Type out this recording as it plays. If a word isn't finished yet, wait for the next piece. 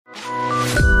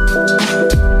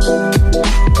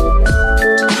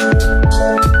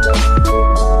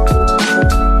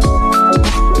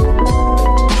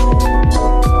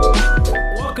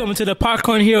to the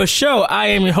Popcorn Hero Show. I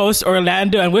am your host,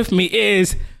 Orlando, and with me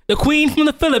is the Queen from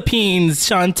the Philippines,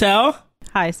 Chantel.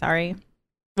 Hi, sorry.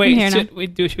 Wait, should we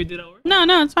do it over?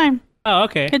 No, it's fine. Oh,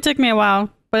 okay. It took me a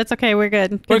while, but it's okay. We're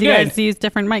good. We're Because you good. guys use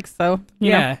different mics, so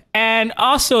you know. And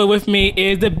also with me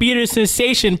is the beater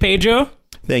sensation, Pedro.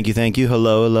 Thank you.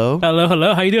 Hello.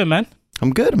 Hello. How you doing, man?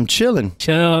 I'm good. I'm chilling.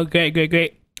 Chill.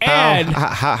 Great. And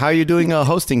How are you doing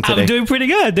hosting today? I'm doing pretty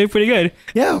good. Yeah, pretty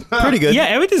good. Yeah,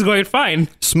 everything's going fine.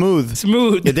 Smooth.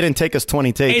 It It didn't take us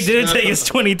 20 takes. didn't take us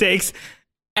 20 takes.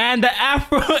 And the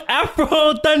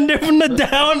Afro Thunder from the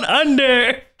Down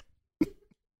Under,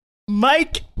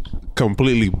 Mike.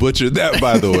 Completely butchered that,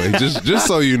 by the way. just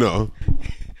so you know.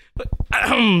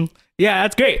 Yeah,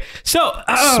 that's great. So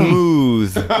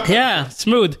Smooth. Yeah,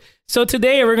 smooth. So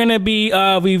today we're gonna be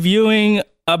reviewing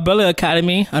Umbrella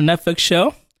Academy, a Netflix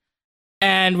show,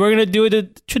 and we're gonna do it the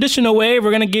traditional way.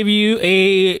 We're gonna give you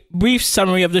a brief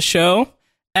summary of the show,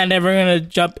 and then we're gonna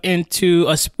jump into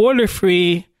a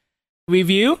spoiler-free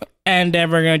review, and then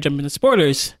we're gonna jump into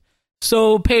spoilers.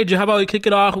 So, Pedro, how about we kick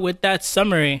it off with that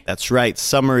summary? That's right.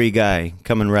 Summary guy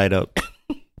coming right up.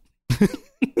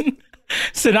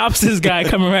 Synopsis guy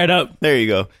coming right up. There you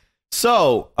go.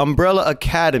 So, Umbrella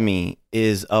Academy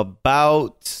is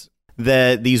about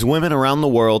that these women around the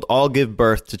world all give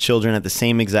birth to children at the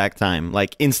same exact time,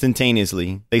 like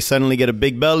instantaneously. They suddenly get a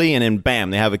big belly and then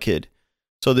bam, they have a kid.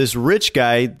 So this rich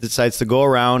guy decides to go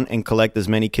around and collect as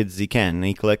many kids as he can. And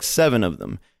he collects 7 of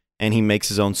them. And he makes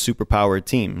his own superpowered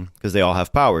team because they all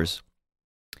have powers.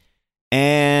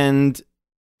 And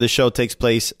the show takes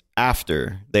place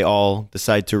after they all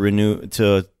decide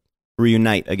to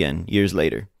reunite again years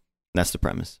later. That's the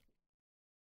premise.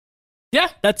 Yeah,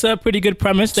 that's a pretty good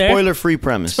premise there. Spoiler-free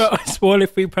premise.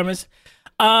 Spoiler-free premise.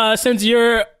 Since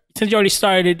you already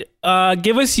started,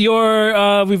 give us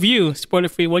your review.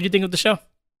 Spoiler-free. What do you think of the show?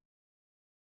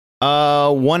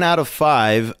 1 out of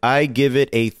 5. I give it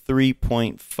a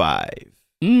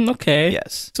 3.5. Okay.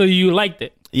 Yes. So you liked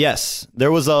it. Yes.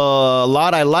 There was a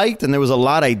lot I liked and there was a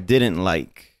lot I didn't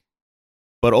like.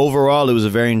 But overall, it was a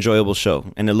very enjoyable show,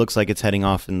 and it looks like it's heading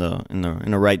off in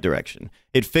the right direction.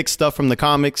 It fixed stuff from the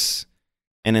comics,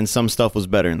 and then some stuff was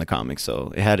better in the comics.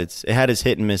 So it had its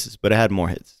hit and misses, but it had more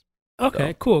hits.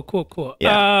 Okay, so. Cool.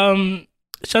 Yeah.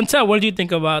 Chantel, what did you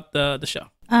think about the show?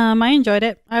 I enjoyed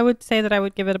it. I would say that I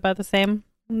would give it about the same,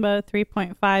 about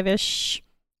 3.5-ish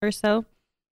or so.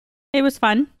 It was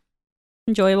fun,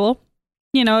 enjoyable.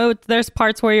 You know, there's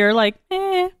parts where you're like,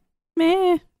 you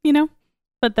know,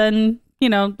 but then, you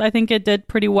know, I think it did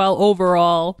pretty well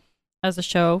overall as a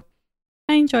show.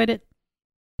 I enjoyed it.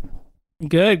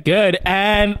 Good.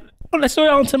 And let's throw it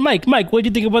on to Mike. Mike, what did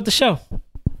you think about the show?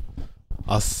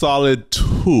 A solid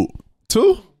 2.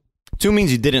 2? 2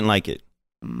 means you didn't like it.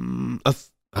 2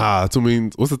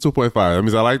 means, what's the 2.5? That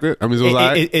means I liked it? That means it was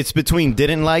alright? It's between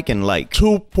didn't like and like.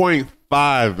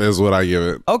 2.5 is what I give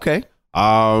it. Okay.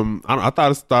 I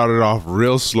thought it started off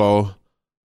real slow.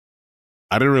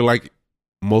 I didn't really like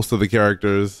most of the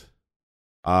characters.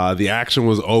 The action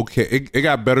was okay. It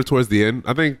got better towards the end.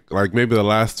 I think like maybe the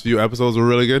last few episodes were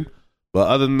really good. But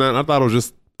other than that, I thought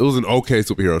it was an okay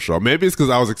superhero show. Maybe it's because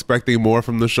I was expecting more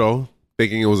from the show,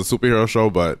 thinking it was a superhero show,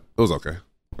 but it was okay.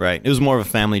 Right. It was more of a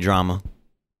family drama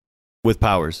with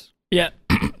powers. Yeah.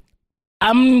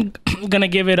 I'm going to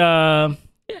give it a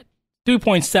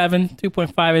 2.7,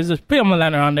 2.5 is pretty on the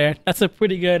line around there. That's a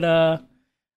pretty good, I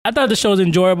thought the show was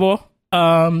enjoyable.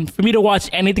 For me to watch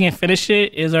anything and finish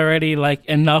it is already like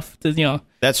enough to, you know.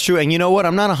 That's true. And you know what?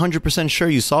 I'm not 100% sure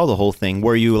you saw the whole thing.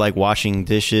 Were you like washing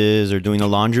dishes or doing the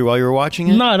laundry while you were watching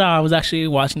it? No, I was actually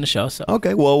watching the show. So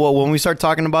okay. Well, when we start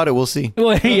talking about it, we'll see.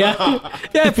 Well,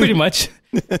 yeah, pretty much.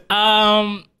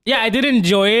 Yeah, I did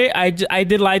enjoy it. I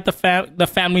did like the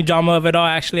family drama of it all.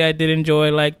 Actually, I did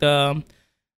enjoy like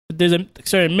there's a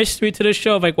certain mystery to the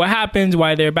show of like what happens,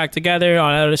 why they're back together, all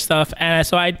that other stuff, and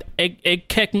so it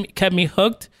kept me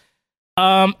hooked.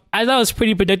 I thought it was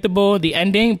pretty predictable, the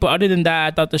ending, but other than that,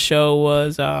 I thought the show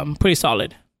was pretty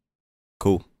solid.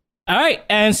 Cool. All right,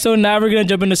 and so now we're gonna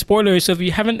jump into spoilers. So if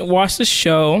you haven't watched the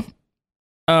show,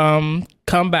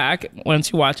 come back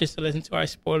once you watch it to listen to our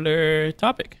spoiler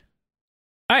topic.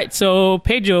 All right, so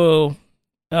Pedro,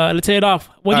 let's hit it off.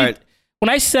 When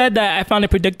I said that I found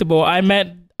it predictable, I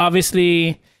meant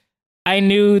obviously I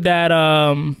knew that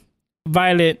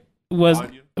Violet was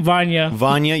Vanya.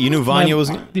 Vanya, you knew Vanya was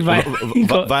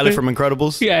Violet from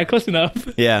Incredibles? Yeah, close enough.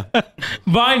 Yeah.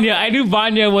 Vanya, I knew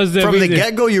Vanya was the From reason. the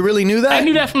get-go, you really knew that? I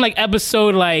knew that from like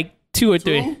episode like 2 or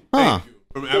 3. Huh.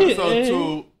 From episode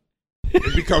 2,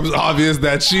 it becomes obvious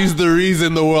that she's the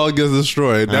reason the world gets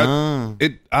destroyed.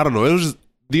 I don't know. It was just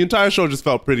the entire show just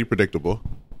felt pretty predictable.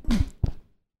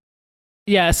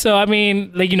 Yeah, so I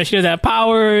mean, like, she doesn't have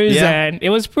powers, Yeah. and it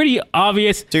was pretty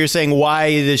obvious. So you're saying, why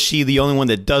is she the only one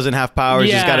that doesn't have powers?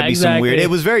 There's Yeah, got to be some weird. exactly. It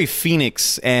was very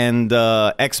Phoenix and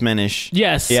X-Men-ish.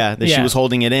 Yes. Yeah, that she was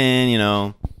holding it in,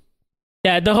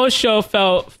 Yeah, the whole show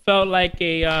felt like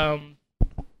a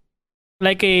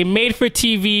made for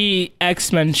TV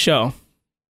X-Men show,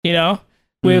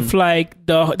 with like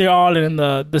they're all in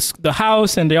the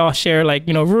house and they all share like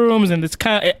rooms, and it's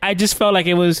kind of, I just felt like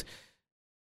it was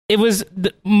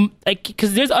like,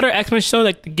 because there's other X-Men shows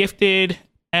like The Gifted,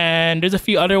 and there's a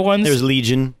few other ones. There's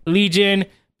Legion,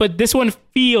 but this one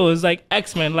feels like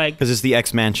X-Men, like, because it's the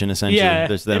X-Mansion essentially. yeah,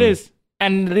 There's them. it is,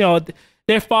 and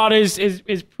their father is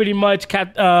pretty much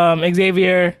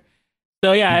Xavier.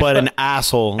 So yeah, But an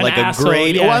asshole, like asshole, a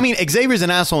great. yeah. Well, I mean, Xavier's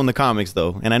an asshole in the comics,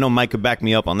 though, and I know Mike could back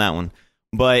me up on that one.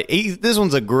 But this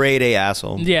one's a grade A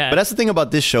asshole. Yeah. But that's the thing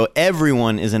about this show.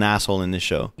 Everyone is an asshole in this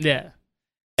show. yeah.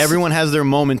 Everyone has their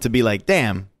moment to be like,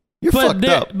 "Damn, you're fucked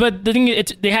up." But the thing is,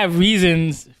 they have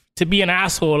reasons to be an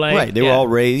asshole. Like, Right? They were all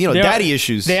raised, They're- daddy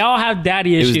issues. They all have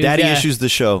daddy It issues. was daddy yeah. issues. The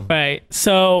show. Right.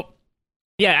 So,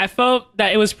 yeah, I felt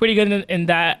that it was pretty good in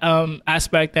that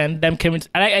aspect, and them coming.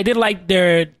 I did like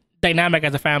their dynamic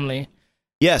as a family.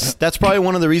 Yes, that's probably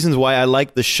one of the reasons why I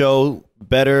like the show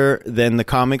better than the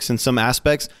comics in some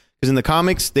aspects. Because in the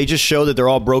comics, they just show that they're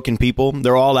all broken people.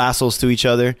 They're all assholes to each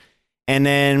other. And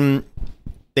then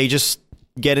they just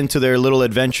get into their little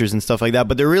adventures and stuff like that.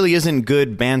 But there really isn't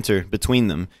good banter between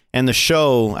them. And the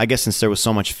show, I guess since there was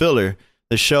so much filler,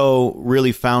 the show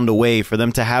really found a way for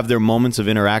them to have their moments of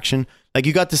interaction. Like,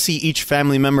 you got to see each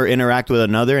family member interact with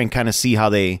another and kind of see how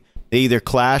they either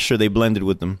clash or they blended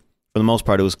with them. For the most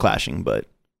part, it was clashing, but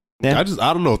yeah. I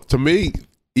don't know. To me,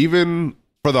 even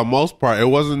for the most part, it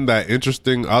wasn't that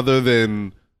interesting. Other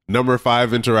than number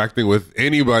 5 interacting with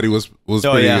anybody was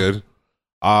pretty yeah. good. Who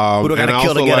do I and gotta I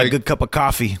kill to also get a like- good cup of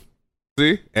coffee?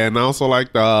 See, and I also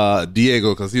liked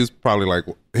Diego, because he was probably like,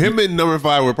 him and number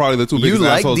 5 were probably the two You biggest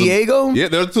like assholes. Diego? Yeah,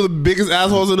 they're two of the biggest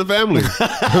assholes in the family.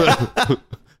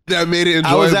 That made it enjoyable.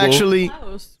 I was actually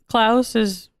Klaus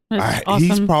is awesome.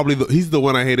 He's probably he's the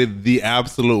one I hated the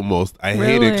absolute most. I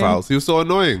hated Really? Klaus. He was so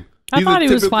annoying. I He's thought a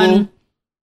he was fun.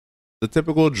 The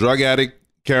typical drug addict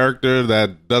character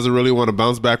that doesn't really want to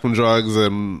bounce back from drugs,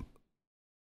 and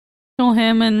Kill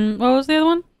him, and what was the other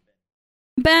one?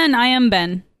 Ben. I am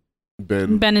Ben.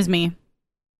 Ben is me.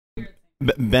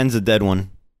 Ben's a dead one.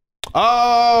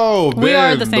 Oh, Ben, We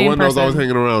are the same one that was always person.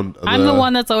 hanging around. I'm the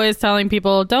one that's always telling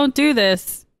people, "Don't do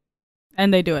this,"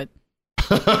 and they do it.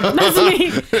 That's me.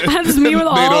 That's me with They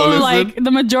all don't listen? like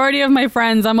the majority of my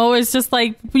friends. I'm always just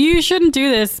like, "You shouldn't do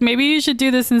this. Maybe you should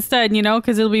do this instead.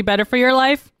 Because it'll be better for your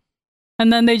life."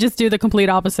 And then they just do the complete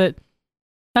opposite.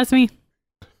 That's me.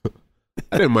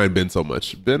 I didn't mind Ben so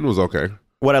much. Ben was okay.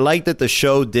 What I like that the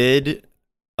show did,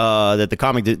 that the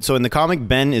comic did. So in the comic,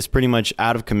 Ben is pretty much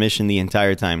out of commission the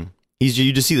entire time.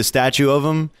 You just see the statue of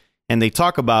him, and they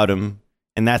talk about him,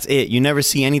 and that's it. You never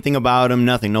see anything about him.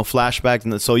 Nothing. No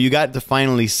flashbacks. So you got to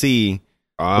finally see.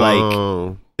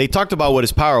 Oh. They talked about what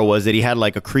his power was, that he had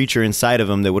like a creature inside of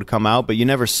him that would come out, but you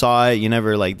never saw it. You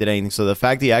never like did anything. So the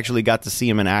fact that you actually got to see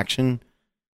him in action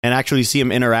and actually see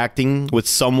him interacting with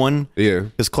someone, Yeah.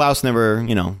 because Klaus never,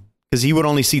 because he would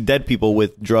only see dead people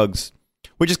with drugs,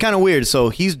 which is kind of weird. So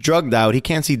he's drugged out. He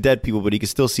can't see dead people, but he can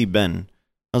still see Ben.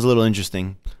 That was a little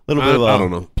interesting. A little bit of a I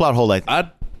don't know. plot hole, I think.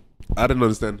 I didn't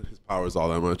understand his powers all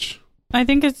that much. I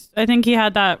think he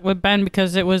had that with Ben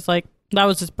because it was like that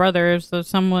was his brother, so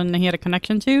someone he had a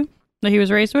connection to that he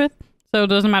was raised with. So it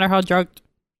doesn't matter how drugged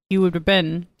he would have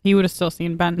been, he would have still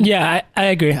seen Ben. Yeah, I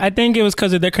agree. I think it was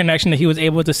because of their connection that he was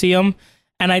able to see him,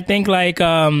 and I think like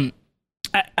I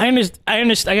understand.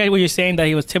 I get what you're saying, that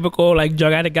he was typical like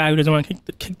drug addict guy who doesn't want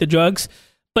to kick the drugs,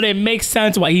 but it makes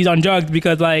sense why he's on drugs,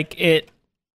 because like it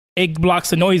blocks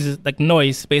the noises, like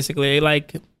noise basically. It,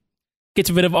 like, gets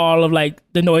rid of all of like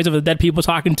the noise of the dead people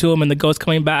talking to him and the ghost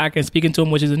coming back and speaking to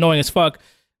him, which is annoying as fuck.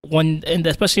 And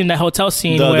especially in that hotel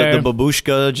scene where the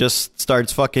babushka just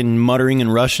starts fucking muttering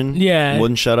and Russian. Yeah.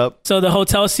 Wouldn't shut up. So the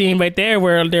hotel scene right there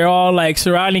where they're all like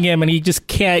surrounding him and he just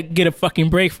can't get a fucking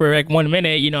break for like 1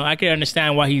 minute, I can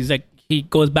understand why he's like, he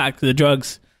goes back to the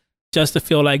drugs just to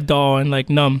feel like dull and like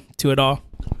numb to it all.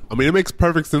 I mean, it makes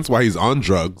perfect sense why he's on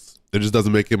drugs. It just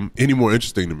doesn't make him any more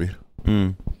interesting to me.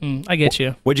 I get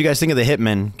you. What'd you guys think of the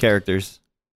Hitmen characters?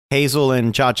 Hazel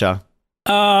and Cha-Cha.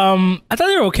 I thought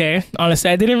they were okay, honestly.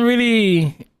 I didn't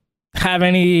really have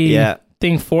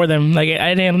anything for them. Like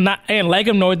I didn't like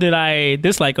them, nor did I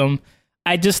dislike them.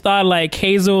 I just thought like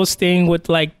Hazel staying with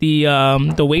like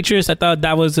the waitress, I thought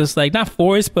that was just like not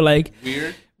forced, but like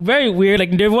very weird.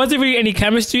 Like there wasn't really any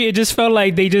chemistry. It just felt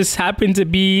like they just happened to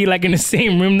be like in the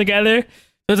same room together.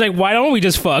 So it's like, why don't we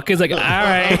just fuck? It's like, all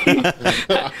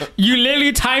right. You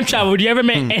literally time traveled. You ever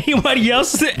met anybody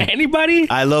else? Anybody?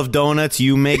 I love donuts.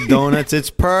 You make donuts. It's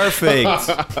perfect.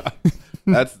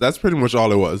 That's pretty much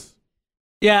all it was.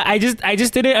 Yeah, I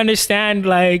just didn't understand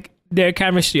like their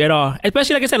chemistry at all.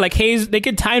 Especially like I said, like Hayes, they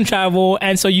could time travel,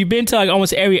 and so you've been to like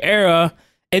almost every era.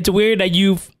 It's weird that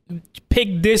you've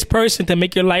picked this person to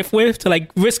make your life with, to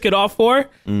like risk it all for,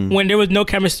 when there was no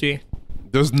chemistry.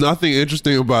 There's nothing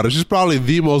interesting about her. She's probably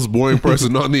the most boring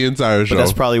person on the entire show. But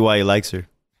that's probably why he likes her.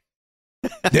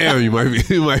 Damn, you might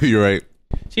be right.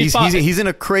 He's in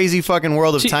a crazy fucking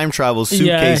world of time travel, suitcases.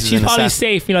 Yeah, she's and probably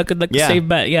safe. You know, like Yeah. safe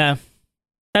bet. Yeah,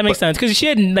 that makes sense because she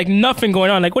had like nothing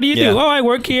going on. Like, what do you Yeah. do? Oh, I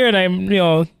work here and I'm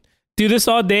do this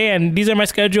all day and these are my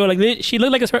schedule. Like, she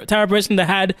looked like a type of person that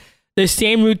had the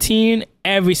same routine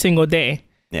every single day.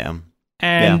 Yeah.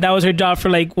 And that was her job for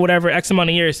like whatever X amount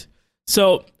of years.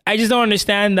 So I just don't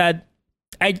understand that.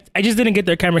 I just didn't get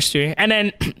their chemistry. And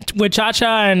then with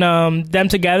Cha-Cha and them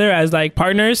together as like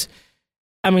partners,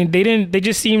 I mean, they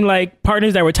just seemed like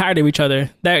partners that were tired of each other.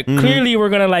 That clearly were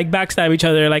gonna like backstab each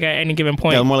other like at any given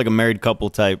point. Yeah, more like a married couple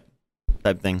type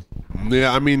thing.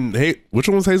 Yeah, I mean, hey, which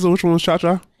one was Hazel? Which one was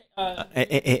Cha-Cha?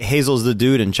 Hazel's the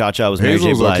dude and Cha-Cha was Mary J.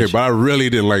 Hazel's Blige. okay, but I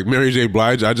really didn't like Mary J.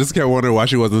 Blige. I just kept wondering why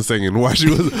she wasn't singing. Why she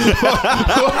was?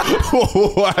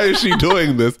 Why is she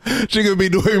doing this? She could be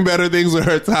doing better things with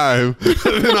her time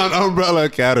than on Umbrella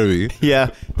Academy. Yeah,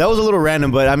 that was a little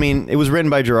random, but I mean, it was written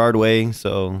by Gerard Way,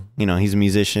 so he's a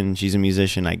musician. She's a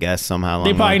musician, I guess, somehow.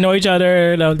 They probably know each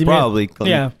other. Probably.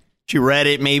 Yeah. She read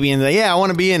it maybe and I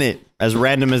want to be in it. As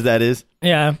random as that is.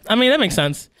 Yeah. I mean, that makes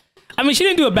sense. I mean, she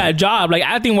didn't do a bad job. Like,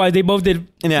 acting wise, they both did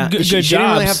good jobs. She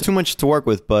didn't really have too much to work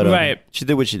with, but right. She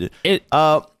did what she did.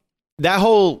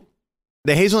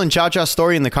 The Hazel and Cha-Cha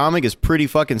story in the comic is pretty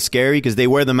fucking scary because they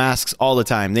wear the masks all the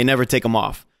time. They never take them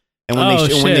off. And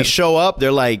when they show up,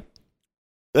 they're like,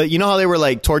 you know how they were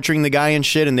like torturing the guy and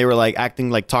shit, and they were like acting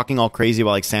like talking all crazy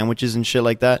about like sandwiches and shit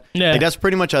like that. Yeah. Like that's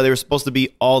pretty much how they were supposed to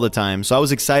be all the time. So I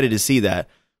was excited to see that.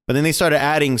 But then they started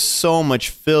adding so much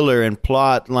filler and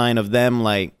plot line of them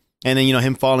like, and then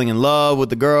him falling in love with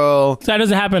the girl. So that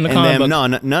doesn't happen in the and comic book. No,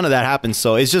 none of that happens.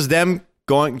 So it's just them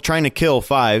trying to kill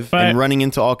Five and running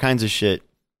into all kinds of shit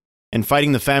and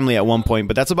fighting the family at one point.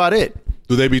 But that's about it.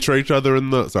 Do they betray each other in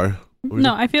the? Sorry.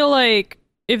 No, I feel like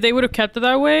if they would have kept it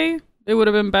that way, it would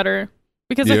have been better.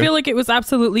 Because I feel like it was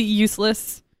absolutely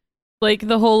useless. Like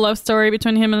the whole love story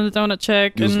between him and the donut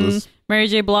chick and Mary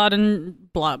J. Blige and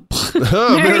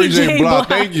Mary J. Blige.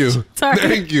 Thank you. Sorry.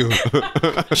 Thank you.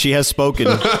 She has spoken.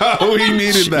 We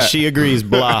needed that. She agrees.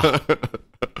 Blah.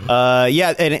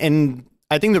 Yeah, and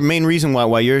I think the main reason why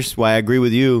I agree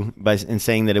with you in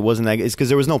saying that it wasn't that is because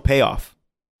there was no payoff.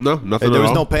 No, nothing. There at was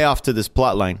all. no payoff to this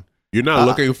plot line. You're not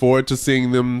looking forward to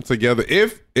seeing them together.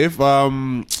 If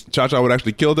Cha-Cha would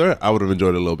actually killed her, I would have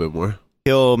enjoyed it a little bit more.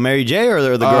 Kill Mary J. or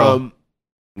the girl?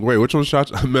 Wait, which one's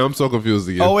Cha-Cha? Man, I'm so confused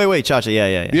again. Oh wait, Cha-Cha.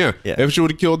 Yeah. If she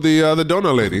would have killed the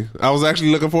donut lady, I was actually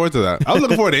looking forward to that. I was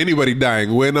looking forward to anybody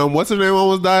dying. When what's her name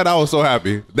almost died, I was so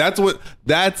happy. That's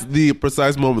the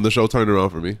precise moment the show turned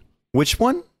around for me. Which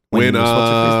one? Well,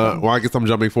 I guess I'm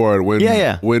jumping forward.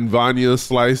 When Vanya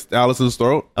sliced Allison's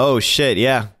throat. Oh shit,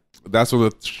 yeah. That's when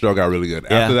the show got really good.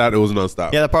 Yeah. After that, it was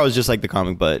nonstop. Yeah, that part was just like the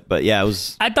comic, but yeah, it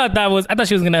was. I thought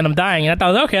she was gonna end up dying, and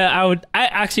I thought, okay, I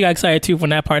actually got excited too when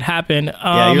that part happened.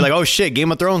 Yeah, you're like, oh shit,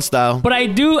 Game of Thrones style. But I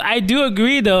do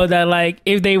agree though that like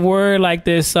if they were like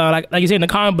this, like you said in the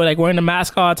comic, but like wearing the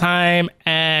mask all the time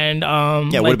and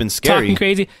it would have been scary, talking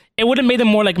crazy, it would have made them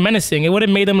more like menacing. It would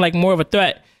have made them like more of a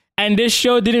threat. And this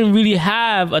show didn't really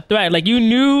have a threat. Like you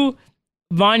knew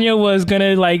Vanya was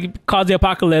gonna like cause the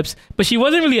apocalypse, but she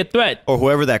wasn't really a threat. Or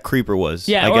whoever that creeper was.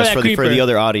 Yeah, I or guess that for creeper. the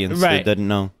other audience Right. that didn't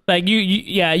know. Like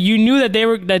you knew that they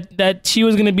were that she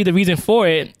was gonna be the reason for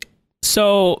it.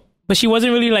 So, but she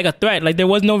wasn't really like a threat. Like there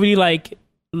was no really like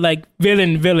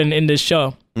villain in this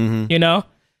show. Mm-hmm. You know?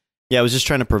 Yeah, I was just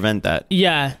trying to prevent that.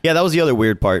 Yeah. Yeah, that was the other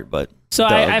weird part, but. So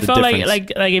I felt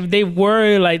like if they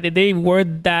were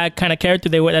that kind of character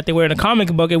they were in the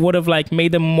comic book, it would have like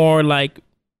made them more like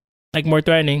more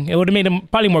threatening. It would have made them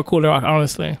probably more cooler,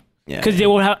 honestly. Yeah. Because they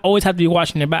would always have to be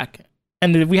watching their back.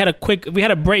 And we had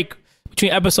a break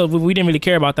between episodes where we didn't really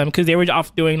care about them because they were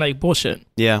off doing like bullshit.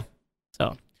 Yeah.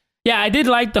 So yeah, I did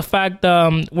like the fact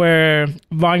where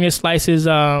Vanya slices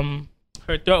her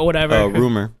throat, or whatever.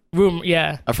 Rumor.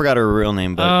 Yeah. I forgot her real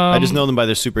name, but I just know them by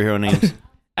their superhero names.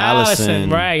 Allison.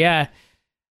 Right, yeah.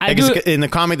 In the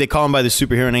comic, they call them by the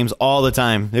superhero names all the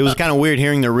time. It was kind of weird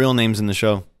hearing their real names in the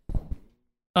show.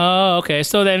 Oh, okay.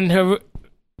 So then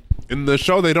In the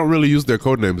show, they don't really use their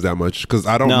code names that much because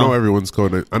I don't No. know everyone's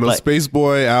code name. I know Like- Space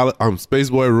Boy, Space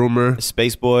Boy, Rumor.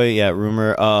 Space Boy, yeah,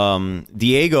 Rumor.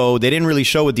 Diego, they didn't really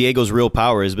show what Diego's real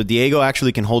power is, but Diego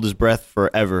actually can hold his breath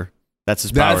forever. That's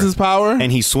his power. That's his power.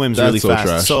 And he swims That's really so fast.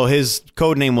 trash. So his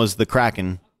code name was the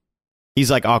Kraken.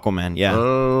 He's like Aquaman, yeah.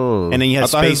 Oh. And then you had I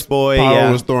thought Space his Boy, Power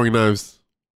yeah. was throwing knives.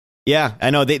 Yeah, I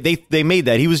know. They made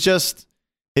that. He was just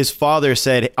his father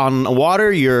said on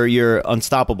water you're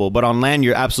unstoppable, but on land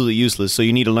you're absolutely useless. So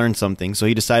you need to learn something. So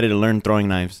he decided to learn throwing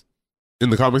knives. In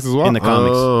the comics as well? In the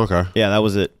comics. Oh, okay. Yeah, that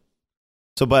was it.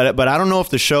 So but I don't know if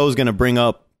the show's gonna bring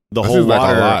up the That whole seems like a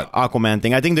water lot. Aquaman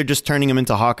thing. I think they're just turning him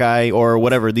into Hawkeye or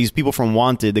whatever. These people from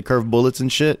Wanted, the curved bullets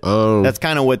and shit. Oh, That's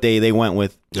kind of what they went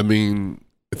with. I mean,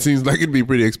 it seems like it'd be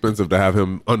pretty expensive to have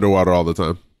him underwater all the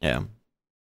time. Yeah.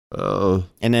 Oh.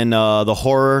 And then the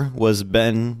horror was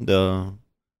Ben.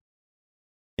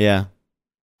 Yeah.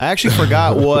 I actually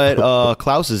forgot what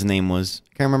Klaus's name was.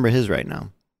 I can't remember his right now.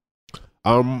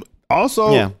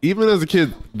 Also, Yeah. even as a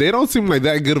kid, they don't seem like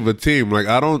that good of a team. Like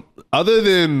I don't. Other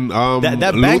than That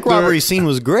bank Luther- robbery scene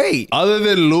was great. Other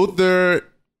than Luther,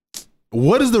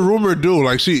 what does the Rumor do?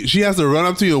 Like she has to run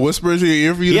up to you and whisper into your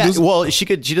ear for you Yeah, to do. well, she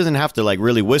doesn't have to like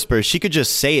really whisper. She could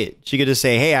just say it. She could just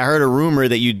say, "Hey, I heard a rumor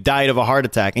that you died of a heart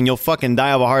attack," and you'll fucking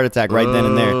die of a heart attack right then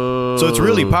and there. So it's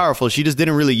really powerful. She just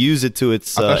didn't really use it to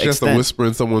its I thought she has to extent. whisper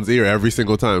in someone's ear every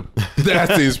single time.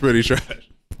 That seems pretty trash.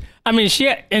 I mean,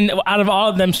 and out of all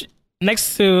of them,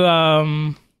 next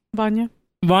to Vanya.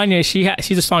 Vanya, she's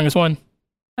the strongest one.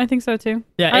 I think so too.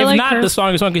 Yeah, I if like not her. the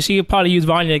strongest one, because she could probably use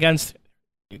Vanya against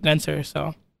her.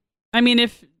 So I mean,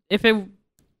 if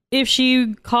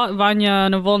she caught Vanya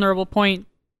in a vulnerable point,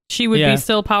 she would Yeah. be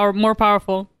still more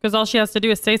powerful because all she has to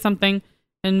do is say something,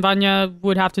 and Vanya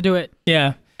would have to do it.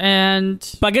 yeah, And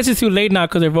but I guess it's too late now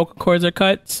because her vocal cords are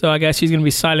cut. So I guess she's gonna be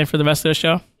silent for the rest of the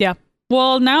show. yeah,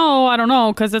 well, now I don't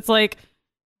know because it's like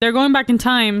they're going back in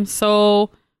time, so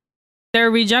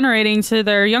they're regenerating to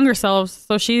their younger selves.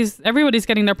 So everybody's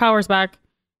getting their powers back.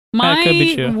 That could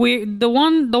be true. The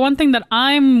one thing that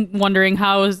I'm wondering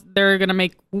how they're gonna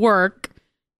make work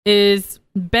is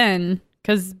Ben,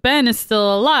 because Ben is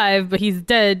still alive, but he's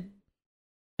dead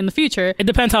in the future. It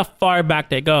depends how far back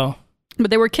they go.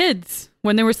 But they were kids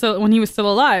when he was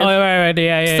still alive. Oh, right,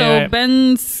 yeah. so yeah.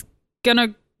 Ben's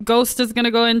Ghost is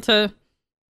gonna go into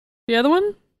the other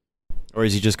one, Or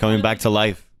is he just coming back to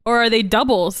life? or are they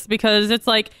doubles? Because it's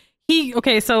like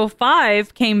so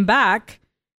 5 came back,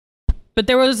 but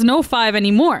there was no 5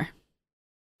 anymore.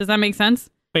 Does that make sense?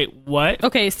 Wait, what?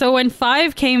 Okay, so when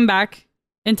 5 came back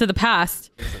into the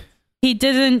past,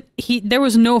 there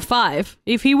was no 5.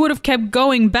 If he would have kept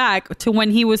going back to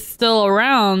when he was still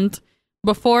around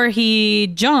before he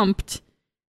jumped,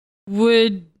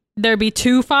 would there be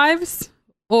 2 5s?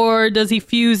 Or does he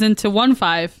fuse into 1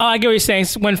 5? Oh, I get what you're saying.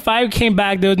 So when 5 came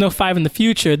back, there was no 5 in the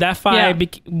future. That 5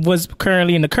 was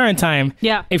currently in the current time.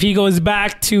 Yeah. If he goes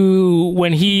back to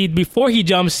before he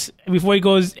jumps, before he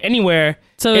goes anywhere,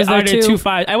 So is are there there 2? 2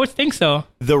 5s? I would think so.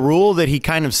 The rule that he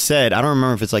kind of said, I don't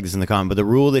remember if it's like this in the comic, but the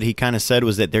rule that he kind of said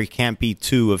was that there can't be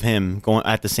 2 of him going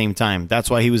at the same time. That's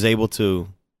why he was able to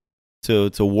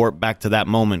warp back to that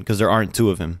moment, because there aren't 2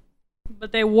 of him.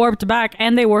 But they warped back,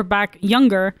 and they warped back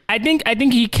younger. I think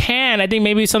he can. I think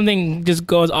maybe something just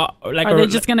goes off. Like, Are they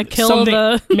just gonna kill something,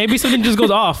 the? maybe something just goes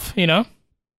off. You know.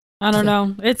 I don't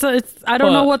know. I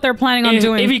don't know what they're planning on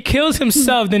doing. If he kills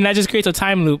himself, then that just creates a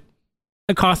time loop,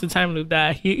 a constant time loop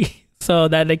so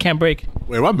that they can't break.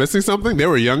 Wait, am I missing something? They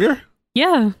were younger?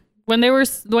 Yeah, when they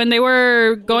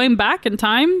were going back in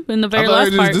time in the very I thought last they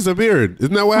just part. disappeared.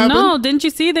 Isn't that what happened? No, didn't you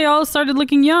see? They all started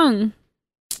looking young.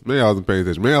 Maybe I wasn't paying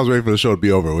attention. Maybe I was waiting for the show to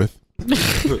be over with.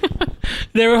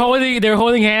 They were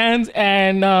holding hands,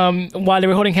 and while they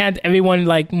were holding hands, everyone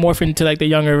like morphed into like the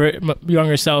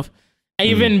younger self. And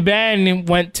even Ben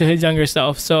went to his younger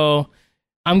self. So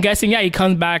I'm guessing, he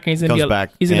comes back and he's gonna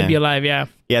be alive. Yeah.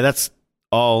 Yeah, that's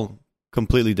all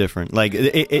completely different. Like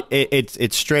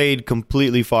it strayed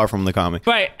completely far from the comic.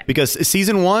 Right. Because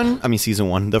season one,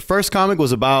 the first comic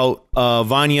was about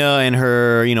Vanya and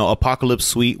her, Apocalypse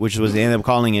Suite, which was they ended up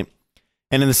calling it.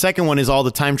 And then the second one is all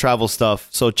the time travel stuff.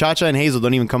 So Cha-Cha and Hazel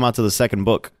don't even come out to the second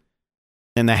book.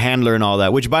 And the handler and all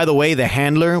that, which by the way, the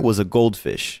handler was a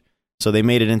goldfish. So they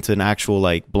made it into an actual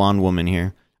like blonde woman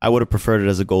here. I would have preferred it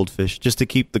as a goldfish just to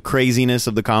keep the craziness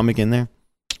of the comic in there.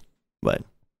 But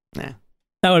nah.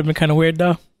 That would have been kind of weird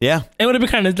though. Yeah, It would have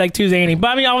been kind of like too zany. But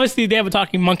I mean, obviously they have a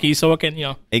talking monkey, so what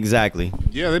can exactly.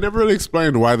 Yeah, they never really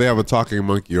explained why they have a talking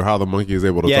monkey or how the monkey is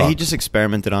able to talk. He just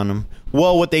experimented on him.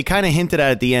 Well, what they kind of hinted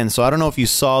at the end, so I don't know if you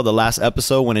saw the last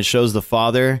episode when it shows the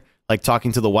father like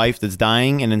talking to the wife that's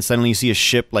dying, and then suddenly you see a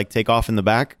ship like take off in the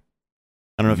back.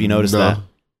 I don't know if you noticed No. that.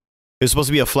 It was supposed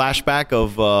to be a flashback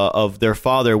of their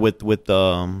father with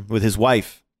his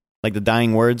wife, like the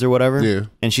dying words or whatever. Yeah.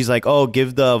 And she's like, "Oh,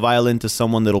 give the violin to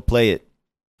someone that'll play it."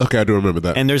 Okay, I do remember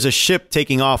that. And there's a ship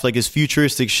taking off, like this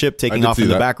futuristic ship taking did off see in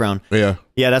the that. background. Yeah.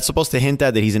 Yeah, that's supposed to hint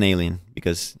at that he's an alien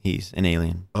because he's an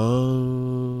alien.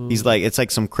 He's like, it's like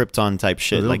some Krypton type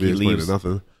shit. They Like don't he be explaining leaves.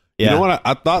 nothing. Yeah. You know what?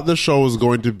 I thought the show was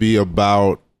going to be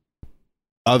about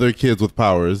other kids with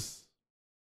powers,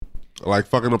 like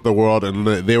fucking up the world, and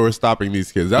they were stopping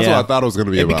these kids. That's Yeah. what I thought it was going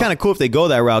to be It'd be about. kind of cool if they go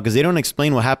that route because they don't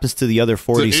explain what happens to the other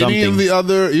 40 So any of something. the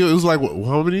other, it was like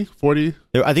how many? 40?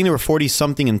 I think there were 40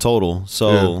 something in total.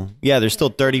 So yeah, there's still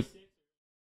 30.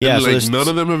 Yeah, And so like there's none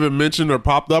of them have been mentioned or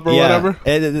popped up or yeah. whatever.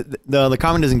 The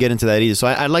comment doesn't get into that either. So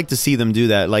I'd like to see them do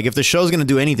that. Like if the show's gonna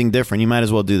do anything different, you might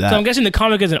as well do that. So I'm guessing the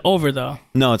comic isn't over though.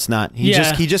 No, it's not. He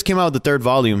Yeah. just came out with the third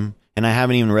volume, and I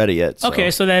haven't even read it yet. So. Okay,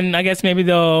 so then I guess maybe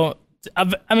they'll.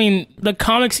 I mean, the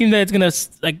comic seems that it's gonna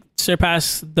like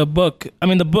surpass the book. I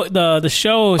mean, the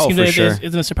show seems for that sure.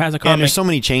 it's gonna surpass the Yeah, comic. there's so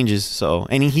many changes. So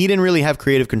and he didn't really have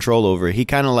creative control over it. He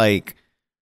kind of like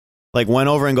went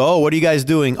over and go, "Oh, what are you guys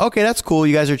doing? Okay, that's cool.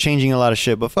 You guys are changing a lot of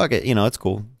shit, but fuck it, it's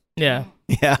cool." Yeah,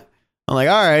 Yeah, I'm like,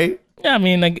 all right. yeah. I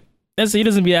mean, like he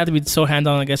doesn't have to be so hands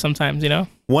on. I guess sometimes,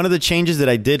 One of the changes that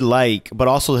I did like, but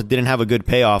also didn't have a good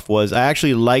payoff, was I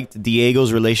actually liked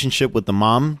Diego's relationship with the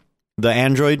mom, the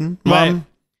android mom. Right.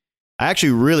 I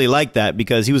actually really liked that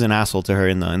because he was an asshole to her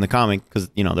in the comic because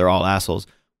they're all assholes.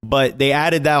 But they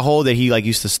added that whole that he like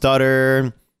used to stutter,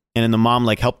 and then the mom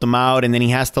like helped him out, and then he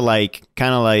has to like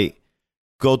kind of like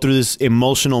go through this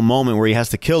emotional moment where he has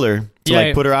to kill her to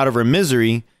like put her out of her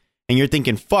misery, and you're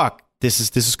thinking, fuck. This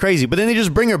is crazy. But then they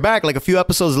just bring her back like a few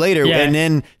episodes later, Yeah. and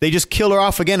then they just kill her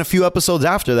off again a few episodes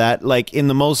after that, like in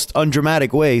the most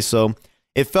undramatic way. So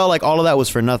it felt like all of that was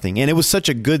for nothing. And it was such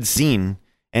a good scene,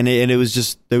 and it was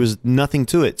just, there was nothing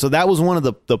to it. So that was one of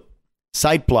the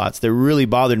side plots that really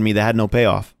bothered me that had no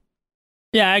payoff.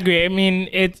 Yeah, I agree. I mean,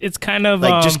 it's kind of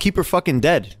Like, just keep her fucking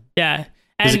dead. yeah,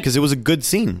 and Because it was a good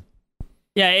scene.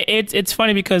 yeah, it's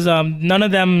funny because none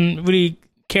of them really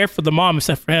cared for the mom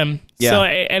except for him. Yeah. So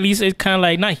at least it kind of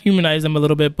like not humanized them a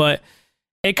little bit, but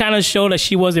it kind of showed that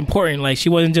she was important. Like she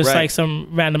wasn't just Right. like some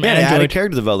random Yeah, they added android.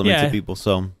 character development Yeah. to people.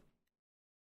 So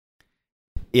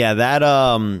yeah, that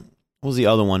what was the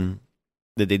other one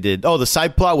that they did? Oh, the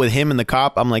side plot with him and the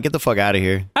cop. I'm like, get the fuck out of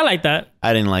here. I like that.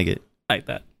 I didn't like it. I like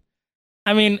that.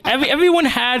 I mean, everyone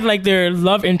had like their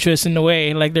love interest in a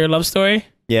way, like their love story.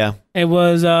 Yeah. It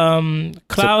was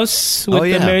Klaus with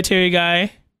yeah. the military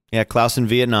guy, Yeah, Klaus in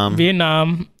Vietnam,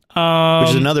 Vietnam. which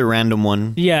is another random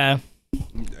one Yeah,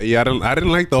 Yeah, I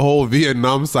didn't like the whole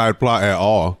Vietnam side plot at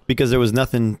all. because there was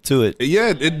nothing to it. Yeah,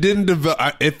 it didn't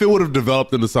develop. If it would have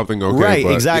developed into something, okay, Right,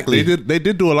 but exactly. They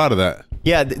did do a lot of that.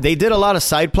 Yeah, they did a lot of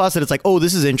side plots that it's like, oh,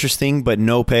 this is interesting, but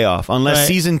no payoff. Unless Right.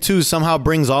 season 2 somehow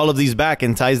brings all of these back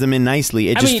and ties them in nicely.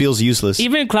 It I just mean, feels useless.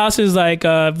 even Klaus's like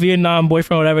Vietnam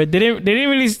boyfriend or whatever, they didn't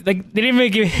really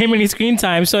give him any screen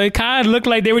time. So it kind of looked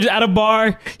like they were just at a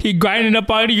bar. He grinding up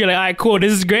on you. You're like, all right, cool,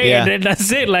 this is great. Yeah. And then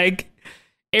that's it. Like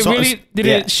it So- really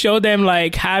didn't yeah. show them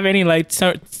like have any like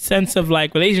sense of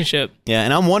like relationship. Yeah,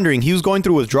 and I'm wondering, he was going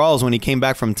through withdrawals when he came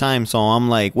back from time, so I'm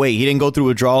like, wait, he didn't go through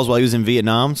withdrawals while he was in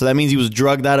Vietnam? So that means he was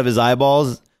drugged out of his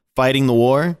eyeballs fighting the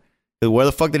war? 'Cause where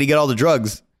the fuck did he get all the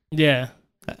drugs? Yeah,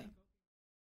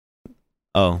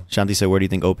 Oh, Shanti said, where do you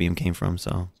think opium came from?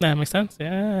 So that makes sense.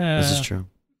 Yeah, this is true.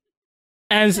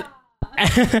 As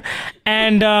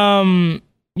and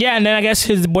yeah, and then I guess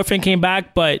his boyfriend came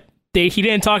back, but he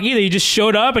didn't talk either. He just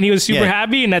showed up and he was super Yeah.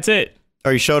 happy, and that's it.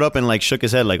 Or he showed up and like shook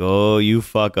his head like, oh, you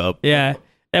fuck up. Yeah,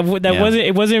 that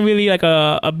Yeah. wasn't really like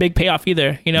a big payoff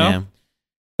either. Yeah.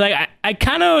 Like I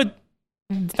kind of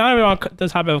not even on the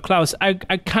topic of Klaus. I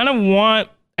kind of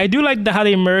I do like how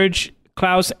they merge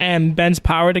Klaus and Ben's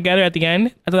power together at the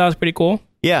end. I thought that was pretty cool.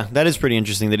 Yeah, that is pretty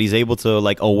interesting that he's able to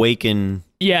like awaken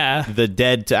Yeah, the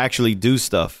dead to actually do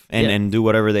stuff and, Yeah. and do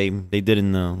whatever they did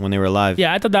when they were alive.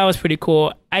 yeah, I thought that was pretty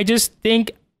cool. I just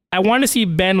think I want to see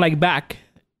Ben like back.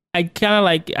 I kind of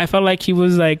like I felt like he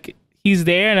was like he's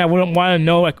there, and I wouldn't want to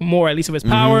know like more at least of his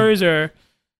powers or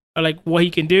like what he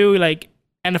can do. Like,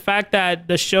 and the fact that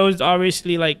the show's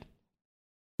obviously like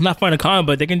not fun to comment,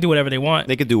 but they can do whatever they want.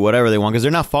 They could do whatever they want because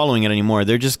they're not following it anymore.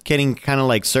 They're just getting kind of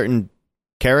like certain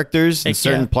characters and Like,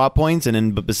 certain yeah. plot points, and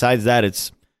then but besides that,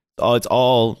 it's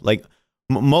all like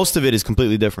most of it is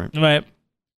completely different. Right.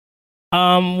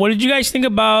 What did you guys think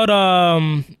about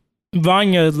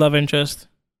Vanya's love interest?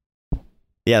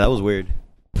 Yeah, that was weird.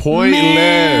 Pointless.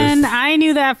 Man, I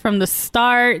knew that from the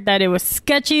start that it was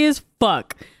sketchy as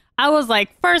fuck. I was like,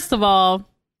 first of all,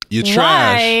 You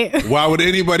trash. Why? Why would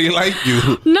anybody like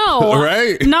you? No.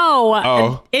 Right? No.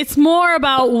 Oh. It's more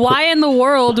about why in the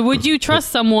world would you trust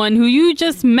someone who you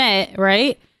just met,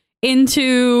 right?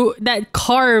 Into that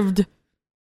carved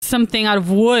something out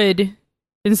of wood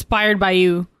inspired by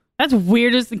you. That's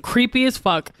weird as creepy as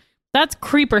fuck. That's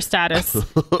creeper status.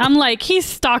 I'm like, he's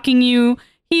stalking you.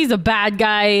 He's a bad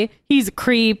guy. He's a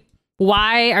creep.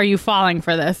 Why are you falling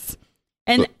for this?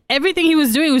 And everything he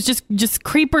was doing was just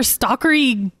creeper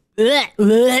stalkery.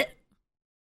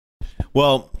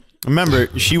 Well,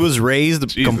 remember, she was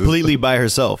raised completely by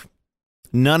herself.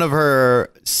 None of her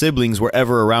siblings were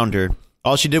ever around her.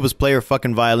 All she did was play her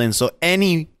fucking violin. So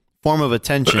any form of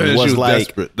attention was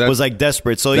like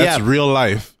desperate. So that's yeah, real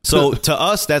life. So to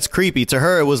us, that's creepy. To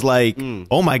her, it was like,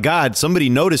 oh my God, somebody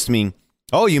noticed me.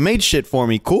 Oh, you made shit for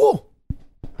me. Cool.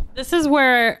 This is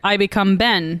where I become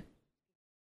Ben.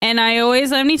 And I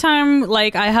always, anytime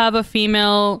like I have a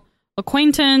female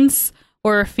acquaintance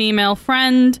or a female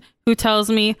friend who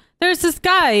tells me, there's this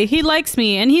guy, he likes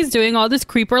me and he's doing all this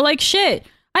creeper like shit.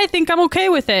 I think I'm okay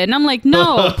with it. And I'm like,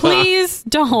 no, please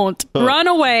don't. Run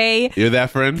away. You're that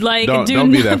friend? Like,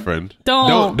 don't be that friend.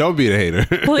 Don't be the hater.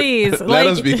 Please. Let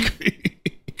us be creepy.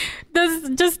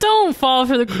 Just don't fall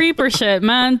for the creeper shit,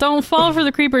 man. Don't fall for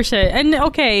the creeper shit. And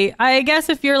okay, I guess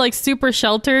if you're like super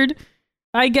sheltered,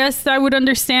 I guess I would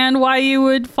understand why you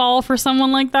would fall for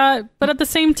someone like that. But at the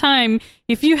same time,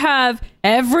 if you have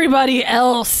everybody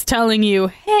else telling you,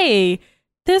 hey,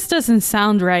 this doesn't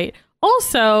sound right.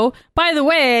 Also, by the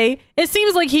way, it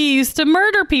seems like he used to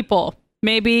murder people.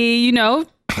 Maybe, you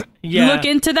look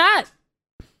into that.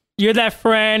 You're that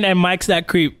friend and Mike's that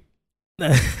creep.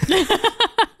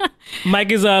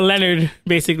 Mike is Leonard,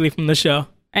 basically, from the show.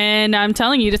 And I'm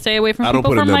telling you to stay away from people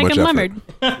put from in that Mike much and effort.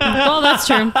 Leonard. Well, that's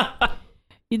true.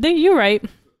 You're right.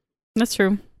 That's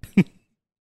true.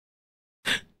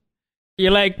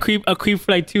 You're like a creep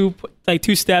for like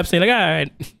two steps, and you're like, all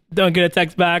right, don't get a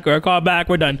text back or a call back.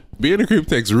 We're done. Being a creep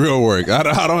takes real work. I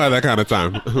don't have that kind of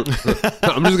time.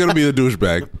 I'm just gonna be the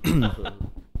douchebag.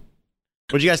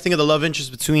 What do you guys think of the love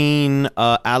interest between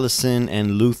Allison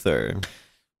and Luther?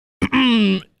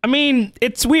 I mean,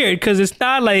 it's weird because it's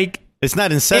not like It's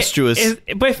not incestuous,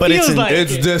 but it feels like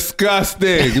it's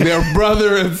disgusting. They're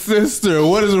brother and sister.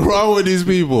 What is wrong with these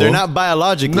people? they're not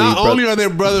biologically. Not only are they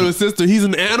brother and sister, he's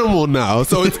an animal now.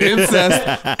 So it's incest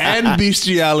and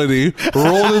bestiality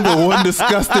rolled into one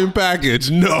disgusting package.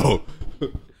 No.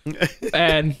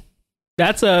 and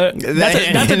that's a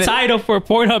title for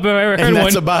Pornhub if I've ever heard and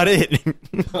that's one. about it.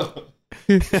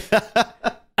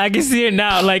 I can see it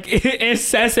now, like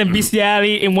incest and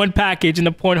bestiality in one package in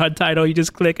the Pornhub title. You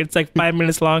just click, it's like 5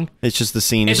 minutes long. It's just the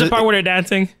scene. It's the part where they're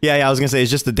dancing. Yeah, I was gonna say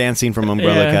it's just the dance scene from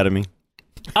Umbrella Academy.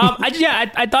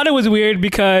 I thought it was weird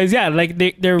because like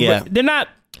they're not.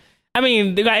 I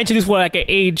mean, they got introduced like at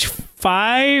age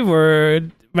 5 or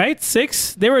right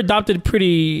 6. They were adopted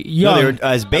pretty young. No, they were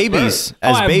as babies.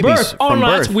 At birth. From no,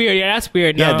 birth. that's weird. Yeah, that's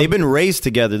weird. Yeah, No. they've been raised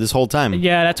together this whole time.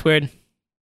 Yeah, that's weird.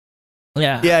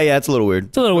 Yeah, it's a little weird.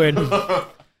 it's a little weird.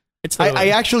 It's. A little I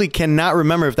weird. actually cannot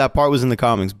remember if that part was in the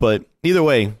comics, but either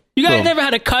way. You guys cool. never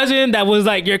had a cousin that was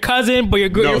like your cousin, but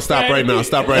No, stop right now.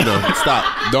 Stop right now.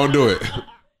 Stop. Don't do it.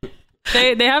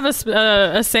 They have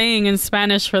a saying in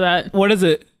Spanish for that. What is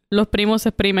it? Los primos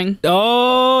se primen.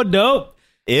 Oh, dope.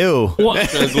 Ew. What?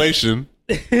 Translation.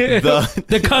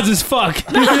 The cousins fuck.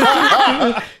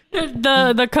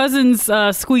 The cousins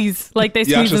squeeze, like they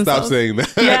Y'all squeeze should stop themselves. saying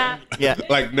that. Yeah. Yeah.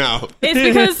 Like now.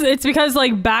 It's because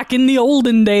like back in the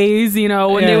olden days, when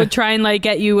Yeah. they would try and like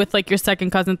get you with like your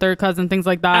second cousin, third cousin, things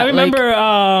like that. I remember.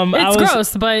 It's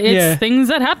gross, but it's things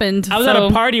that happened. I was at a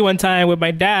party one time with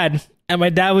my dad, and my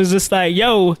dad was just like,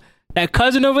 "Yo, that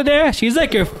cousin over there, she's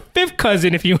like your 5th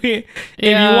cousin if you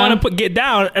want to get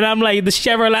down." And I'm like, "Does she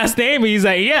have her last name?" And he's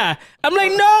like, "Yeah." I'm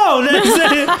like, "No,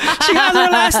 she has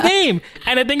her last name."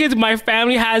 And the thing is, my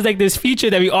family has like this feature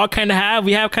that we all kind of have.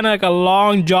 We have kind of like a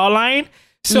long jawline.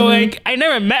 So like, I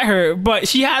never met her, but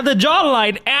she had the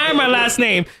jawline and my last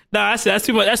name. No, that's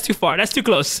too much. That's too far. That's too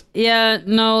close. Yeah,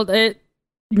 no.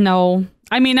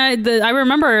 I mean, I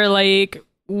remember like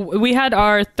we had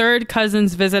our 3rd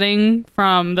cousins visiting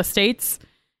from the States,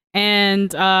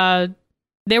 and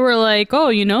they were like,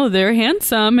 "Oh, they're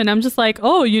handsome," and I'm just like,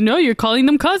 "Oh, you're calling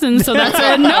them cousins," so that's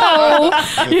a no.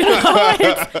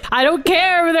 I don't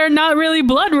care. They're not really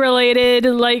blood related.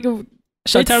 Like,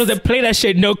 Sometimes they play that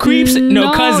shit. No creeps,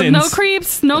 no cousins. No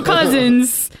creeps, no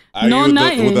cousins. I No, agree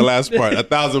nothing. with the last part.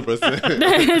 1,000%.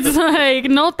 It's like,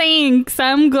 no thanks,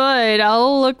 I'm good.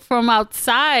 I'll look from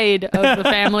outside of the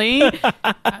family.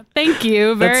 Thank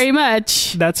you very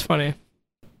much. That's funny.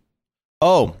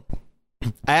 Oh,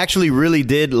 I actually really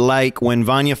did like when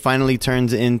Vanya finally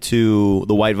turns into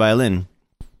the white violin.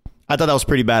 I thought that was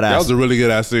pretty badass. That was a really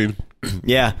good ass scene.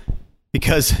 Yeah,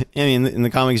 because I mean, in the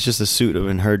comics, it's just a suit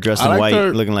and her dressed in white,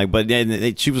 looking like. But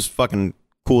yeah, she was fucking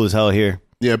cool as hell here.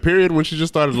 Yeah, period. When she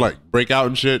just started like break out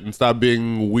and shit and stop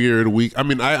being weird, weak. I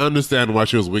mean, I understand why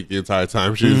she was weak the entire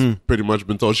time. She's pretty much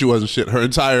been told she wasn't shit her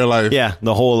entire life. Yeah,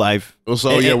 the whole life.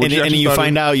 So yeah, when and you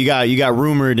find out you got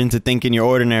rumored into thinking you're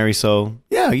ordinary. So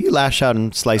yeah, you lash out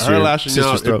and slice her your lashing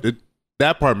sister's out. throat.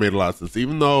 That part made a lot of sense,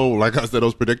 even though, like I said, it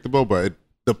was predictable. But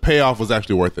the payoff was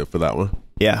actually worth it for that one.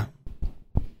 Yeah.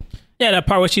 Yeah, that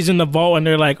part where she's in the vault and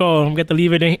they're like, "Oh, I'm going to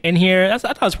leave it in here." I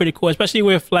thought it was pretty cool, especially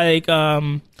with like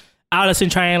Allison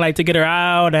trying like to get her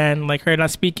out and like her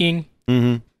not speaking.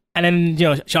 Mm-hmm. And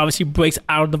then she obviously breaks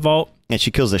out of the vault and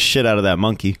she kills the shit out of that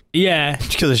monkey. Yeah,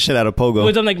 she kills the shit out of Pogo.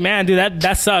 Which I'm like, man, dude,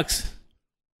 that sucks.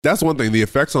 That's one thing. The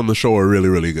effects on the show are really,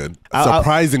 really good.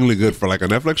 Surprisingly good for like a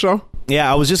Netflix show.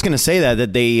 Yeah, I was just gonna say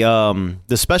that they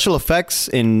the special effects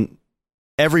in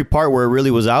every part where it really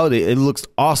was out, it looks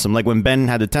awesome. Like when Ben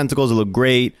had the tentacles, it looked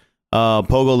great.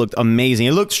 Pogo looked amazing.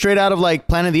 It looked straight out of like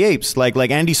Planet of the Apes, like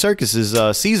Andy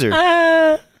Serkis's Caesar.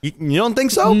 You don't think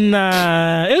so?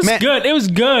 Nah, it was good. It was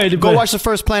good. Go watch the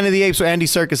first Planet of the Apes with Andy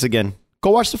Serkis again.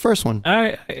 Go watch the first one. All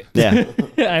right.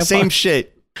 Yeah. Same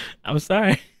shit. I'm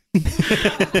sorry.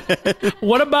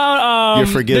 What about You're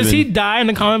forgiven. Does he die in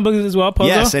the comic books as well, Pogo?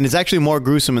 Yes, and it's actually more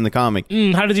gruesome in the comic.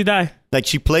 How does he die? Like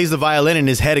she plays the violin and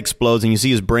his head explodes and you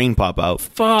see his brain pop out.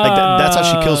 Fuck. Like that's how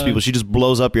she kills people. She just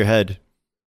blows up your head.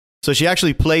 So she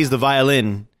actually plays the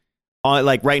violin on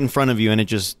like right in front of you and it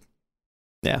just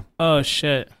Oh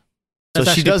shit. That's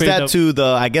so she does that to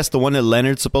I guess the one that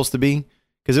Leonard's supposed to be,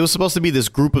 because it was supposed to be this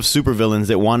group of supervillains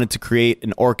that wanted to create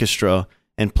an orchestra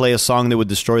and play a song that would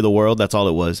destroy the world. That's all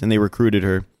it was. And they recruited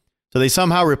her. So they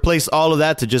somehow replaced all of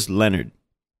that to just Leonard.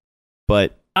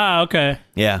 But okay.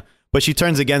 Yeah. But she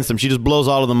turns against them. She just blows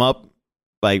all of them up,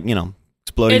 like,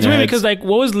 exploding. It's weird because, like,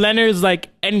 what was Leonard's, like,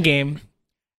 end game?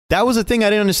 That was the thing I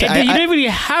didn't understand. You didn't really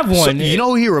have one. So, you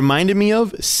know who he reminded me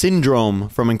of? Syndrome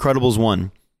from Incredibles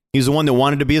 1. He's the one that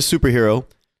wanted to be a superhero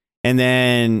and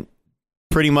then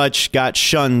pretty much got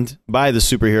shunned by the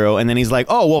superhero. And then he's like,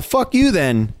 oh, well, fuck you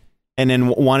then. And then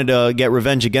wanted to get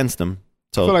revenge against them.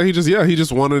 So I feel like he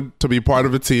just wanted to be part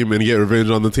of a team and get revenge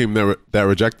on the team that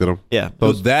rejected him. Yeah.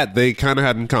 So that they kind of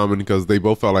had in common because they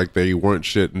both felt like they weren't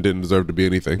shit and didn't deserve to be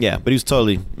anything. Yeah, but he was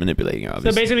totally manipulating her,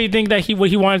 obviously. So basically, you think that what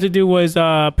he wanted to do was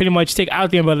pretty much take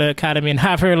out the Umbrella Academy and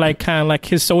have her like kind of like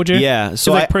his soldier. Yeah,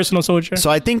 so his, personal soldier. So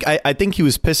I think he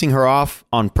was pissing her off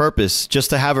on purpose just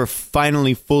to have her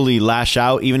finally fully lash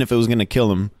out, even if it was going to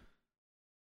kill him.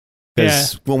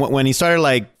 Because when he started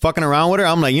like fucking around with her,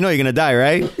 I'm like, you're gonna die,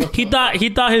 right? He thought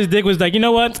his dick was like, you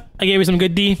know what? I gave her some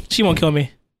good D. She won't kill me.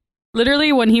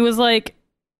 Literally, when he was like,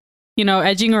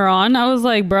 edging her on, I was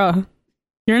like, bro,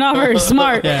 you're not very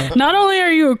smart. Not only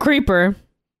are you a creeper,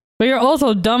 but you're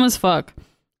also dumb as fuck.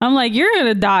 I'm like, you're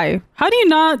gonna die. How do you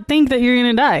not think that you're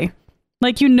gonna die?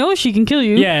 Like, she can kill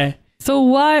you. Yeah. So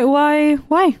why?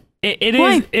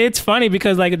 It's funny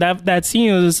because like that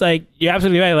scene was just like, you're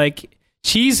absolutely right. Like,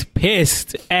 she's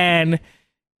pissed and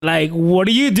like, what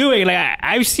are you doing? Like,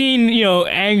 I've seen,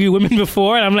 angry women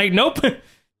before and I'm like, nope,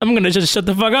 I'm going to just shut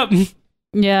the fuck up.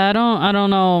 Yeah, I don't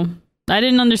know. I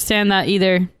didn't understand that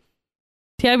either.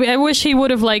 Yeah, I wish he would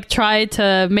have like tried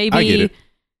to maybe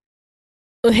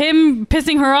him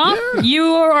pissing her off. Yeah. You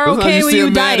are okay with you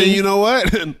dying. And you know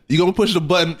what? You're going to push the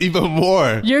button even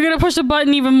more. You're going to push the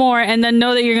button even more and then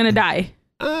know that you're going to die.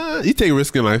 You take a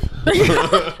risk in life.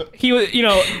 He was,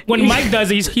 when Mike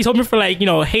does it, he's hoping for like,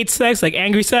 hate sex, like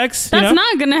angry sex. That's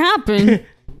not gonna happen.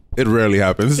 It rarely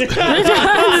happens. What's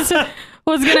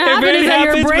gonna happen is that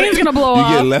your brain's gonna blow up.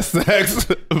 You get less sex,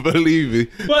 believe me.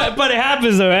 But it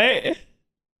happens, though, right? It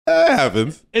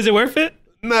happens. Is it worth it?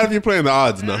 Not if you're playing the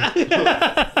odds, no.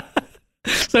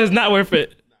 So it's not worth it.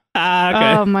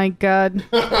 Okay. Oh my god.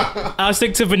 I'll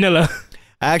stick to vanilla.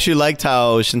 I actually liked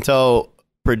how Chantel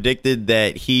predicted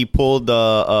that he pulled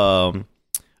a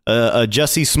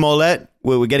Jussie Smollett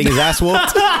with getting his ass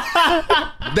whooped.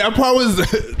 That part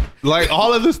was like,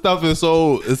 all of this stuff is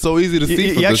so easy to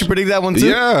see. You actually predicted that one too?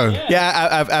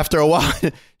 Yeah. After a while,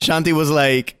 Shanti was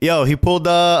like, "Yo, he pulled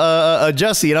a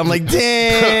Jussie," and I'm like,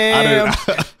 "Damn."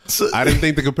 I didn't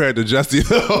think to compare it to Jussie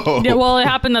though. Yeah, well, it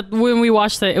happened that when we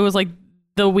watched it, it was like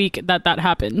the week that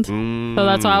happened. So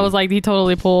that's why I was like, he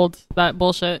totally pulled that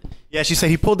bullshit. Yeah, she said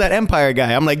he pulled that Empire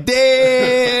guy. I'm like,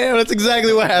 damn, that's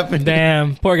exactly what happened.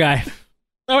 Damn, poor guy.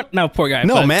 No, poor guy.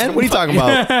 No, man, what are you talking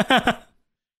about?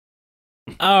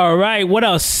 All right, what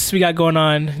else we got going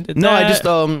on? I just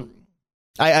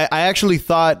I actually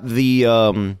thought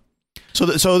the So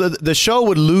the show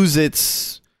would lose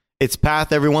its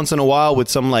path every once in a while with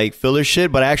some like filler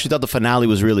shit, but I actually thought the finale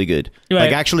was really good. Right.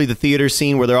 Like actually the theater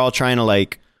scene where they're all trying to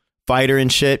like fight her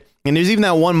and shit. And there's even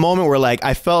that one moment where like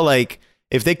I felt like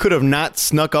if they could have not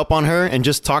snuck up on her and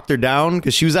just talked her down,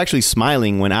 because she was actually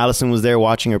smiling when Allison was there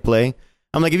watching her play.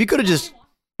 I'm like, if you could have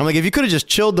just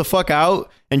chilled the fuck out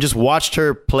and just watched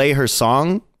her play her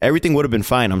song, everything would have been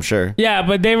fine, I'm sure. Yeah,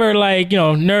 but they were like,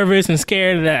 nervous and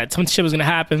scared that some shit was gonna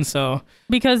happen. So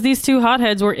Because these two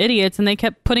hotheads were idiots and they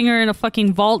kept putting her in a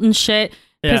fucking vault and shit,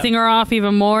 Yeah. pissing her off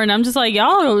even more. And I'm just like,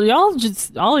 y'all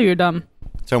just, all of you are dumb.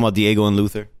 Talking about Diego and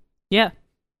Luther. Yeah.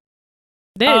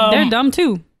 They're dumb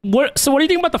too. So what do you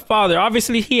think about the father?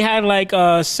 Obviously, he had like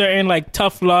a certain like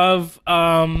tough love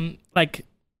like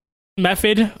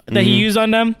method that he used on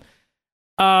them.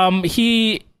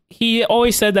 He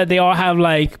always said that they all have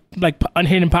like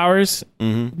unhidden powers.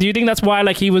 Mm-hmm. Do you think that's why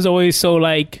like he was always so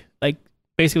like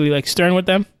basically like stern with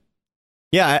them?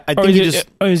 Yeah, I Or think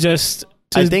is just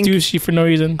I think- douchey for no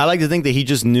reason? I like to think that he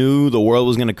just knew the world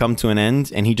was going to come to an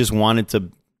end, and he just wanted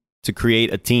to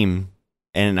create a team.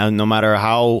 And no matter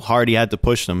how hard he had to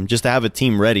push them, just to have a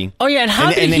team ready. Oh yeah, and how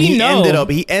did and then he know?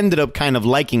 he ended up kind of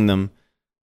liking them.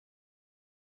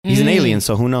 He's an Mm. alien,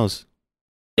 so who knows?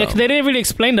 Yeah, because they didn't really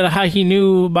explain that how he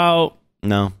knew about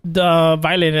No, the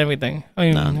Violet and everything.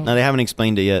 I mean, no, they haven't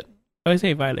explained it yet. I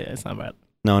say Violet. It's not Violet.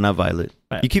 No, not Violet.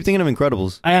 Right. You keep thinking of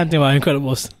Incredibles. I am thinking about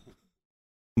Incredibles.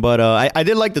 But I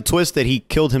did like the twist that he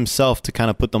killed himself to kind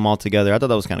of put them all together. I thought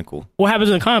that was kind of cool. What happens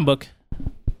in the comic book?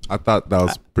 I thought that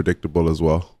was predictable as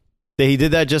well. That he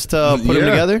did that just to put them Yeah.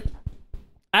 together?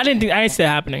 I didn't see it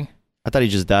happening. I thought he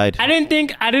just died. I didn't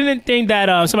think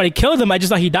that somebody killed him. I just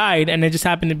thought he died, and it just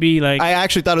happened to be like. I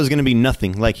actually thought it was going to be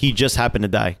nothing. Like, he just happened to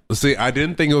die. See, I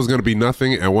didn't think it was going to be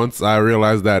nothing, and once I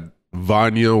realized that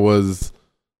Vanya was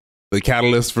the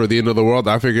catalyst for the end of the world,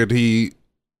 I figured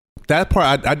that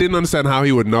part I didn't understand how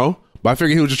he would know, but I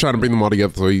figured he was just trying to bring them all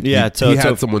together. So he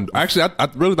had someone. Actually, I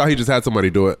really thought he just had somebody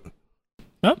do it.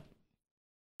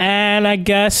 And I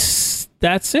guess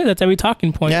that's it. That's every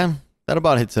talking point. Yeah, that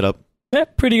about hits it up. Yeah,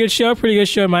 pretty good show. Pretty good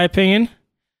show, in my opinion.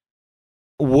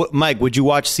 Mike, would you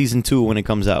watch season 2 when it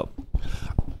comes out?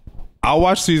 I'll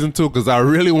watch season 2 because I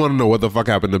really want to know what the fuck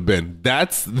happened to Ben.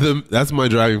 That's my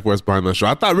driving force behind that show.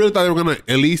 I really thought they were gonna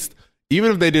at least,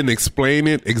 even if they didn't explain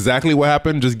it exactly what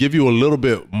happened, just give you a little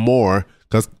bit more,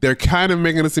 because they're kind of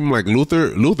making it seem like Luther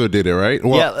did it, right?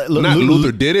 Well, Yeah, not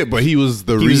Luther did it, but he was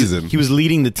the reason. He was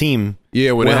leading the team.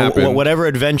 Yeah, when it happened. Whatever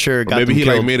adventure got Maybe them he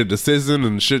killed. like made a decision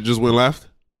and shit just went left.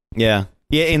 Yeah.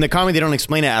 Yeah, in the comic, they don't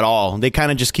explain it at all. They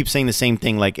kind of just keep saying the same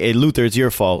thing, like, hey, Luther, it's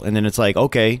your fault. And then it's like,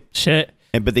 okay. Shit.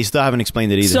 But they still haven't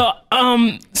explained it either.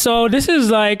 So this is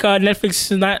like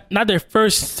Netflix is not their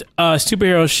first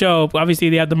superhero show. Obviously,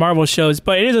 they have the Marvel shows,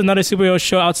 but it is another superhero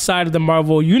show outside of the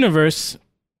Marvel universe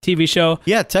TV show.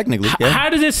 Yeah, technically. Yeah. How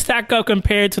does it stack up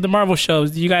compared to the Marvel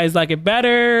shows? Do you guys like it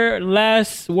better,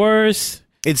 less, worse?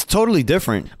 It's totally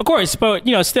different. Of course, but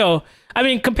still, I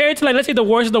mean, compared to like, let's say the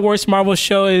worst of the worst Marvel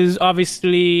show is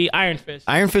obviously Iron Fist.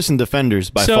 Iron Fist and Defenders,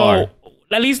 by So far.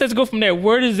 at least let's go from there.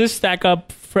 Where does this stack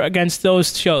up against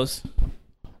those shows?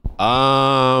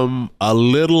 A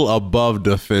little above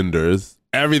Defenders.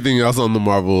 Everything else on the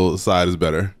Marvel side is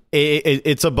better.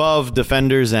 It's above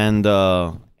Defenders and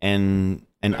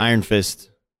Iron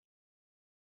Fist.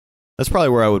 That's probably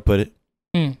where I would put it.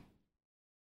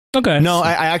 Okay. No,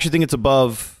 I actually think it's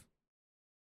above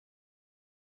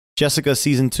Jessica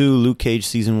season 2, Luke Cage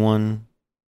season 1.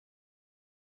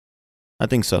 I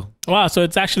think so. Wow, so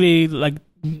it's actually like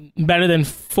better than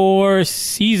 4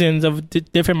 seasons of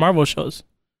different Marvel shows.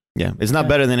 Yeah, it's not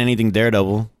better than anything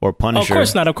Daredevil or Punisher.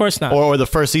 Of course not. Or the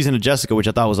first season of Jessica, which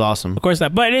I thought was awesome. Of course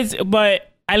not. But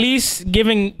at least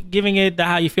giving it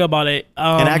how you feel about it.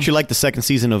 And I actually like the second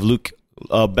season of Luke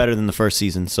better than the first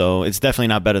season, so it's definitely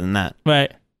not better than that.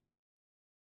 Right.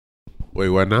 Wait,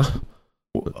 what now?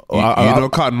 You know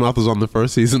Cottonmouth was on the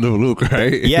first season of Luke,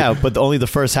 right? Yeah, but only the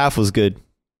first half was good.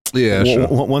 Yeah, sure.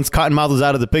 Once Cottonmouth was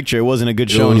out of the picture, it wasn't a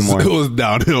good show anymore. It was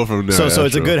downhill from there. So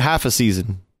it's true. a good half a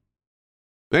season.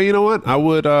 Hey, you know what? I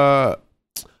would.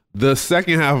 The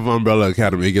second half of Umbrella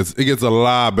Academy it gets a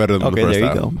lot better than the Okay, first there you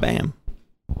half. go. Bam.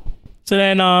 So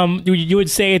then, you would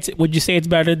say would you say it's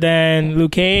better than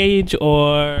Luke Cage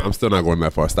or? I'm still not going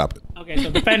that far. Stop it. Okay, so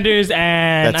Defenders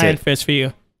and That's Iron it. Fist for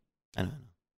you. I don't know.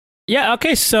 Yeah.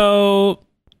 Okay. So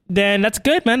then that's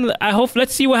good, man.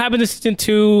 Let's see what happens in season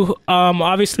 2.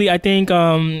 Obviously, I think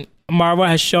Marvel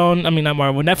has shown. I mean, not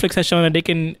Marvel. Netflix has shown that they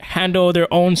can handle their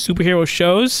own superhero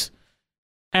shows,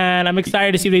 and I'm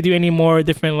excited to see if they do any more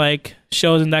different like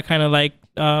shows in that kind of like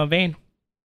vein.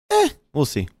 We'll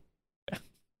see.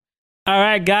 All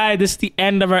right, guys, this is the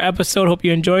end of our episode. Hope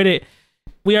you enjoyed it.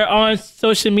 We are on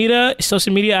social media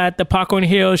at the Popcorn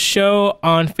Heroes Show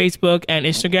on Facebook and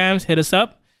Instagrams. Hit us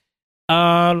up.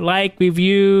 Like,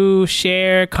 review,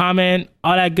 share, comment,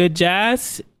 all that good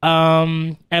jazz.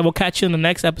 And we'll catch you in the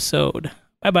next episode.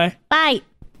 Bye-bye. Bye.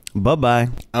 Bye-bye.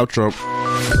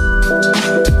 Outro.